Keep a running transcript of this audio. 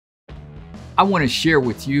I want to share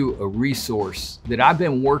with you a resource that I've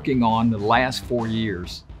been working on the last 4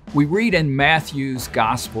 years. We read in Matthew's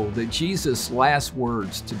gospel that Jesus' last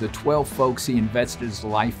words to the 12 folks he invested his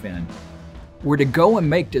life in were to go and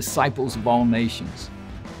make disciples of all nations.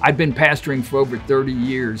 I've been pastoring for over 30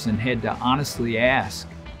 years and had to honestly ask,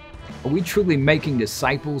 are we truly making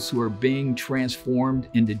disciples who are being transformed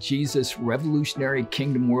into Jesus' revolutionary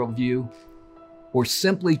kingdom worldview? Or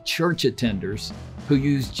simply church attenders who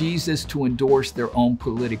use Jesus to endorse their own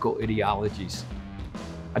political ideologies?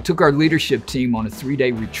 I took our leadership team on a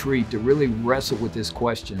 3-day retreat to really wrestle with this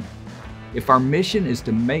question. If our mission is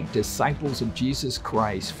to make disciples of Jesus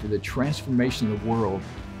Christ for the transformation of the world,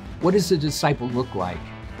 what does a disciple look like?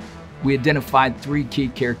 We identified 3 key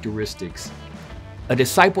characteristics. A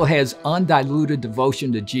disciple has undiluted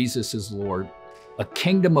devotion to Jesus as Lord, a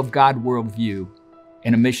kingdom of God worldview,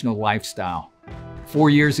 and a missional lifestyle. 4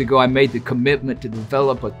 years ago, I made the commitment to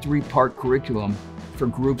develop a 3-part curriculum for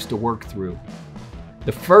groups to work through.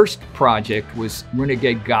 The first project was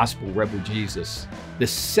Renegade Gospel, Rebel Jesus. The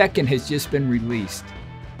second has just been released,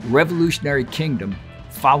 Revolutionary Kingdom,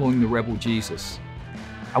 Following the Rebel Jesus.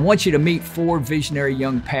 I want you to meet 4 visionary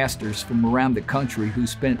young pastors from around the country who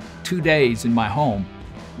spent 2 days in my home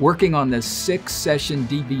working on the 6-session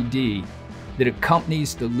DVD that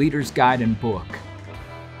accompanies the Leader's Guide and book.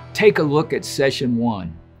 Take a look at session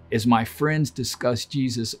 1 as my friends discuss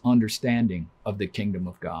Jesus' understanding of the kingdom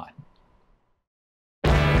of God.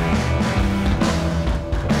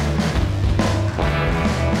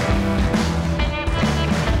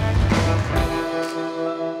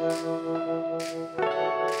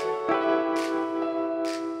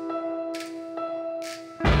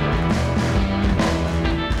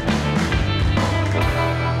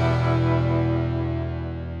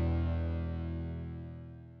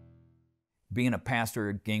 Being a pastor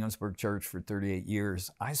at Ginghamsburg Church for 38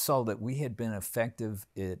 years, I saw that we had been effective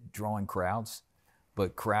at drawing crowds,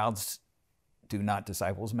 but crowds do not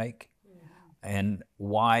disciples make. Yeah. And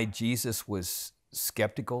why Jesus was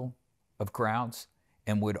skeptical of crowds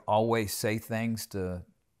and would always say things to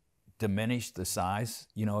diminish the size,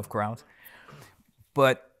 of crowds.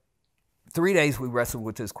 But 3 days we wrestled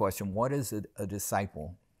with this question, what is a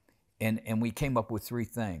disciple? And we came up with 3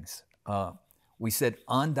 things. We said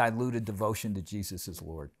undiluted devotion to Jesus as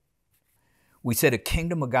Lord. We said a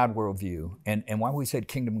kingdom of God worldview. And why we said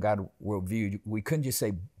kingdom of God worldview, we couldn't just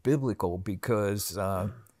say biblical because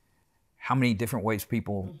how many different ways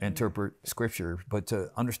people interpret scripture, but to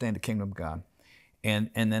understand the kingdom of God. And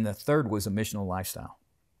then the third was a missional lifestyle.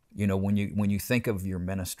 When you think of your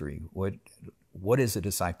ministry, what is a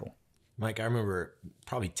disciple? Mike, I remember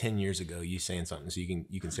probably 10 years ago you saying something, so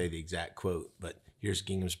you can say the exact quote, but here's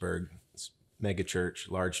Ginghamsburg, mega church,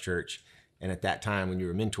 large church. And at that time when you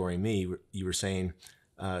were mentoring me, you were saying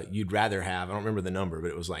you'd rather have, I don't remember the number,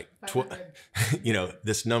 but it was like,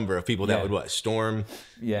 this number of people that would storm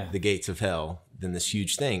the gates of hell than this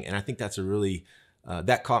huge thing. And I think that's a really,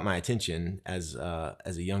 that caught my attention as a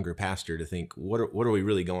younger pastor to think, what are we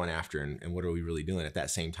really going after and what are we really doing? At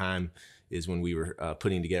that same time is when we were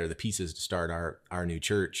putting together the pieces to start our new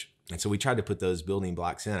church. And so we tried to put those building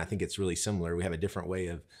blocks in. I think it's really similar. We have a different way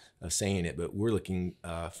of saying it, but we're looking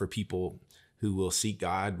for people who will seek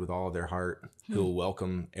God with all of their heart, who will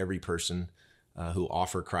welcome every person, who will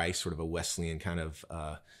offer Christ, sort of a Wesleyan kind of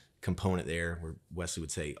component there, where Wesley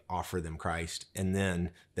would say, offer them Christ, and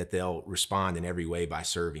then that they'll respond in every way by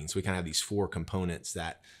serving. So we kind of have these 4 components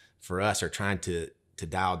that for us are trying to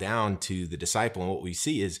dial down to the disciple. And what we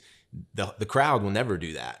see is the crowd will never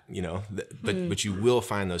do that, but you will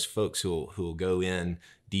find those folks who will go in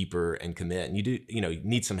deeper and commit. And you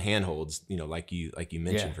need some handholds, like you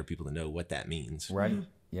mentioned, for people to know what that means. Right.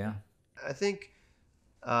 Yeah. I think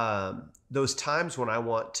those times when I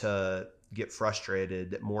want to get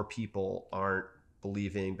frustrated that more people aren't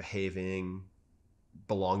believing, behaving,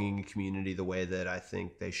 belonging in community the way that I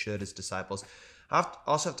think they should as disciples, I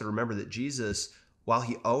also have to remember that Jesus, while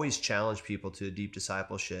he always challenged people to a deep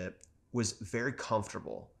discipleship, was very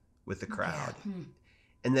comfortable with the crowd. Yeah.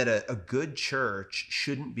 And that a good church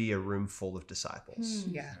shouldn't be a room full of disciples.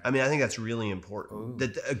 Yeah. I mean, I think that's really important. Ooh.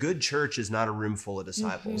 That a good church is not a room full of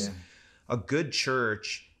disciples. Yeah. A good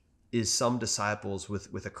church is some disciples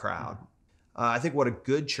with a crowd. I think what a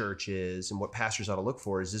good church is and what pastors ought to look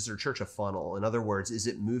for is their church a funnel? In other words, is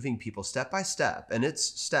it moving people step by step? And it's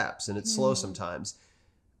steps and it's slow sometimes.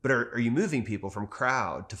 But are you moving people from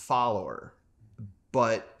crowd to follower?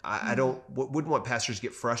 But I wouldn't want pastors to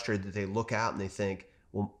get frustrated that they look out and they think,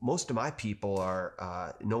 well, most of my people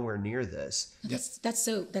are nowhere near this. That's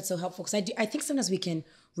so helpful, because I think sometimes we can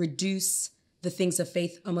reduce the things of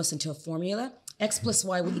faith almost into a formula X plus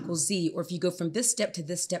Y will equal Z, or if you go from this step to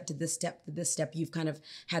this step to this step to this step, you've kind of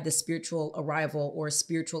had the spiritual arrival or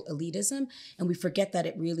spiritual elitism. And we forget that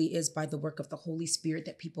it really is by the work of the Holy Spirit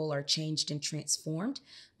that people are changed and transformed.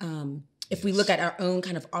 If we look at our own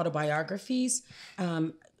kind of autobiographies,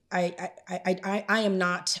 I am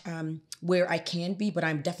not where I can be, but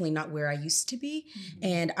I'm definitely not where I used to be.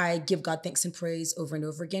 And I give God thanks and praise over and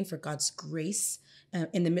over again for God's grace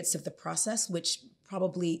in the midst of the process, which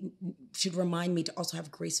probably should remind me to also have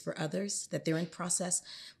grace for others, that they're in process.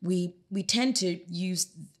 We tend to use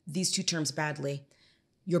these two terms badly,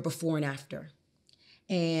 your before and after.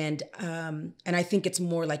 And I think it's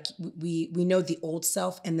more like we know the old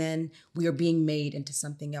self, and then we are being made into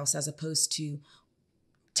something else, as opposed to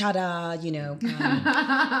ta-da,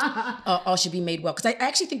 all should be made well. Because I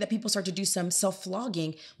actually think that people start to do some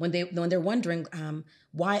self-flogging when they're wondering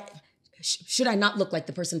why should I not look like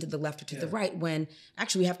the person to the left or to the right, when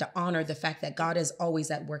actually we have to honor the fact that God is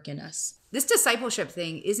always at work in us. This discipleship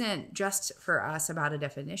thing isn't just for us about a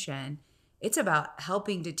definition. It's about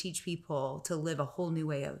helping to teach people to live a whole new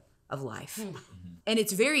way of life. And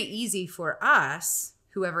it's very easy for us,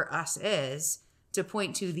 whoever us is, to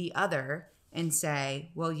point to the other and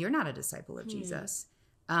say, well, you're not a disciple of Jesus.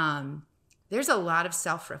 There's a lot of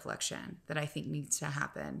self-reflection that I think needs to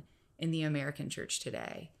happen in the American church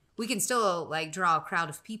today. We can still draw a crowd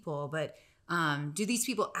of people, but do these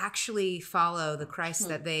people actually follow the Christ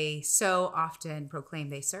that they so often proclaim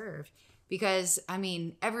they serve? Because,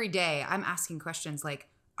 every day I'm asking questions like,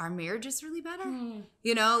 are marriages really better?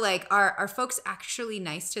 Are folks actually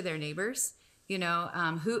nice to their neighbors?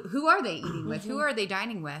 Who are they eating with? Who are they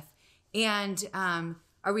dining with? And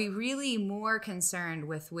are we really more concerned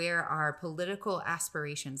with where our political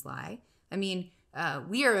aspirations lie?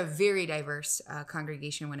 We are a very diverse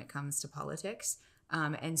congregation when it comes to politics.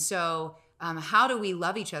 And so how do we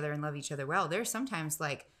love each other and love each other well? There's sometimes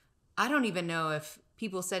I don't even know if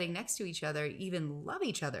people sitting next to each other even love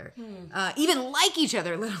each other, even like each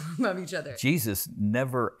other, let alone love each other. Jesus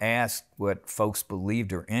never asked what folks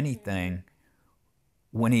believed or anything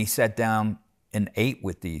when he sat down and ate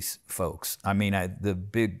with these folks. The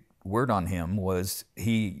big word on him was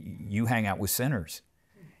you hang out with sinners,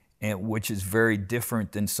 and which is very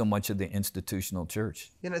different than so much of the institutional church.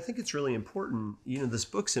 And I think it's really important, this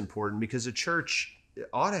book's important because a church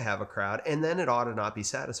ought to have a crowd, and then it ought to not be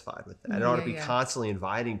satisfied with that. It ought to be constantly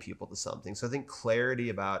inviting people to something. So I think clarity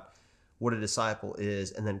about what a disciple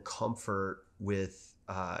is, and then comfort with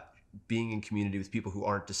being in community with people who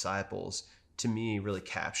aren't disciples, to me really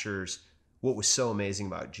captures what was so amazing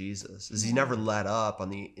about Jesus, is he never let up on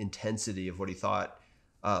the intensity of what he thought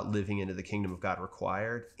living into the kingdom of God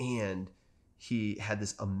required. And he had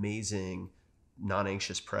this amazing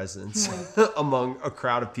non-anxious presence among a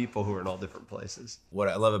crowd of people who are in all different places. What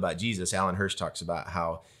I love about Jesus, Alan Hirsch talks about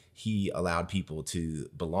how he allowed people to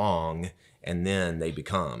belong and then they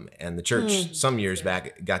become. And the church some years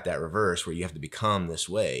back got that reverse, where you have to become this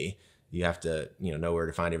way. You have to, know where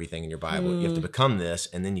to find everything in your Bible. You have to become this,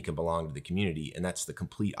 and then you can belong to the community. And that's the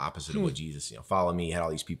complete opposite of what Jesus, follow me, had all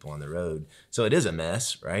these people on the road. So it is a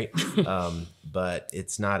mess, right? But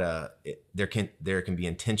it's not there can be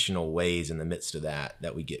intentional ways in the midst of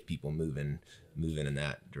that we get people moving in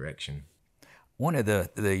that direction. One of the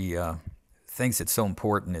things that's so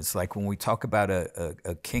important is when we talk about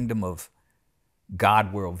a kingdom of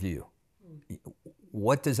God worldview.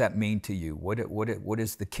 What does that mean to you? What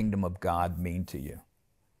does the kingdom of God mean to you?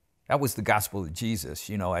 That was the gospel of Jesus.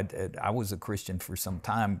 I was a Christian for some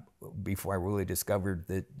time before I really discovered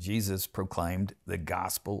that Jesus proclaimed the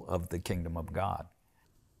gospel of the kingdom of God.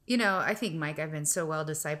 I think, Mike, I've been so well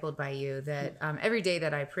discipled by you that every day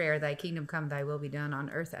that I pray, thy kingdom come, thy will be done on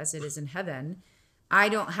earth as it is in heaven, I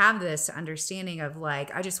don't have this understanding of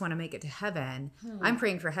I just want to make it to heaven. I'm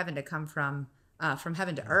praying for heaven to come from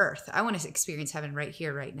heaven to earth. I want to experience heaven right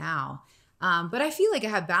here, right now. But I feel like I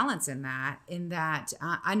have balance in that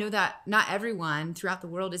I know that not everyone throughout the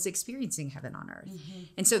world is experiencing heaven on earth.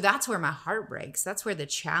 And so that's where my heart breaks. That's where the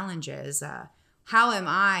challenge is. How am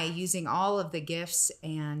I using all of the gifts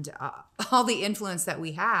and all the influence that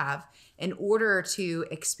we have in order to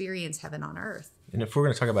experience heaven on earth? And if we're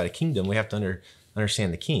going to talk about a kingdom, we have to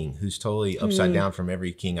understand the king, who's totally upside down from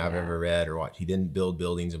every king I've ever read or watched. He didn't build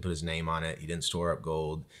buildings and put his name on it. He didn't store up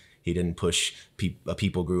gold. He didn't push a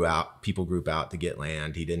people group out to get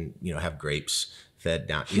land. He didn't, have grapes fed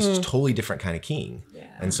down. He's a totally different kind of king. Yeah.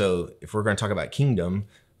 And so if we're going to talk about kingdom,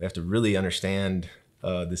 we have to really understand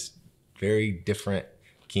this very different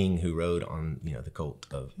king who rode on, the colt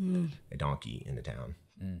of a donkey into town.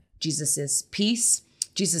 Jesus is peace.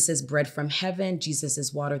 Jesus is bread from heaven. Jesus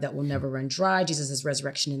is water that will never run dry. Jesus is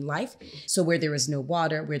resurrection and life. So where there is no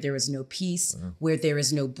water, where there is no peace, where there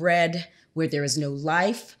is no bread, where there is no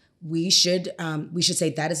life, we should say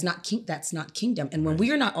that's not kingdom. And when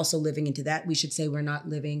we are not also living into that, we should say we're not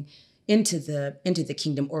living into the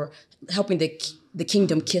kingdom, or helping the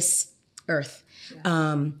kingdom kiss earth.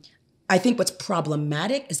 I think what's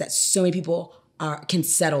problematic is that so many people can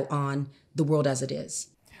settle on the world as it is.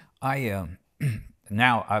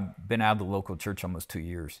 Now I've been out of the local church almost 2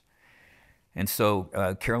 years. And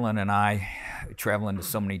so Carolyn and I, traveling to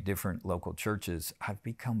so many different local churches, I've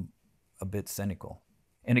become a bit cynical.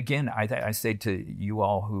 And again, I say to you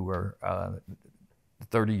all who are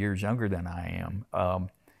 30 years younger than I am,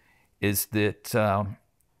 is that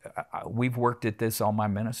we've worked at this all my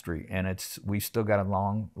ministry, and we've still got a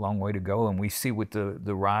long way to go. And we see with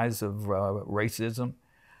the rise of racism,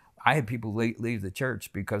 I had people leave the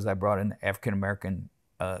church because I brought an African-American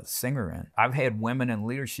singer in. I've had women in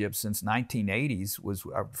leadership since 1980s, was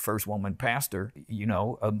our first woman pastor. You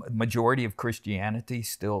know, a majority of Christianity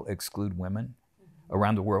still exclude women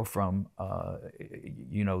around the world from,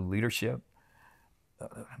 leadership.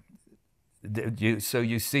 So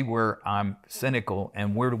you see where I'm cynical,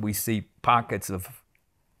 and where do we see pockets of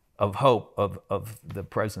hope, of the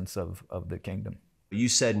presence of the kingdom? You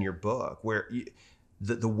said in your book where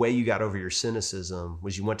the way you got over your cynicism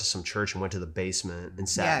was you went to some church and went to the basement and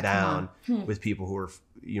sat down with people who were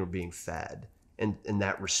being fed, and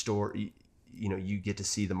that restore you get to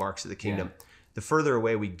see the marks of the kingdom. Yeah. The further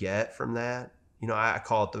away we get from that, I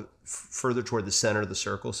call it the further toward the center of the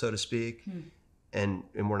circle, so to speak. And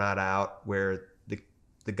we're not out where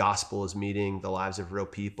the gospel is meeting the lives of real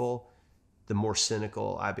people, the more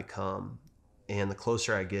cynical I become. And the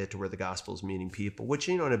closer I get to where the gospel is meeting people, which,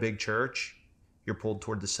 in a big church, you're pulled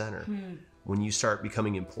toward the center. When you start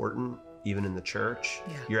becoming important, even in the church,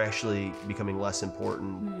 you're actually becoming less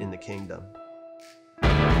important in the kingdom.